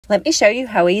Let me show you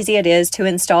how easy it is to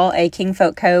install a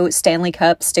Kingfolk Co. Stanley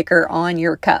Cup sticker on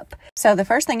your cup. So the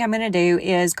first thing I'm going to do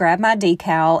is grab my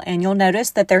decal, and you'll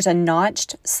notice that there's a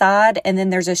notched side and then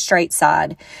there's a straight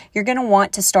side. You're going to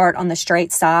want to start on the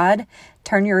straight side,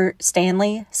 turn your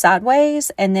Stanley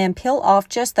sideways, and then peel off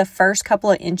just the first couple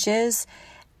of inches.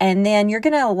 And then you're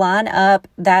going to line up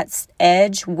that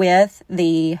edge with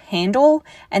the handle,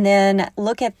 and then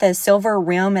look at the silver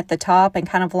rim at the top and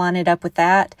kind of line it up with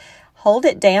that. Hold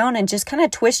it down and just kind of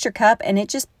twist your cup, and it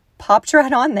just pops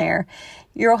right on there.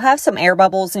 You'll have some air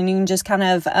bubbles, and you can just kind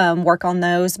of work on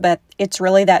those, but it's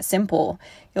really that simple.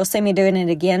 You'll see me doing it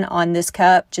again on this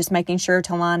cup, just making sure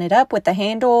to line it up with the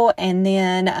handle and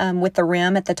then with the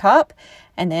rim at the top,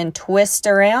 and then twist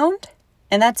around,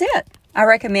 and that's it. I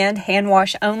recommend hand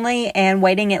wash only and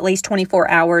waiting at least 24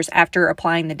 hours after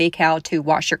applying the decal to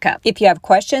wash your cup. If you have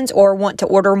questions or want to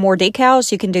order more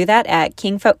decals, you can do that at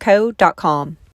kingfolkco.com.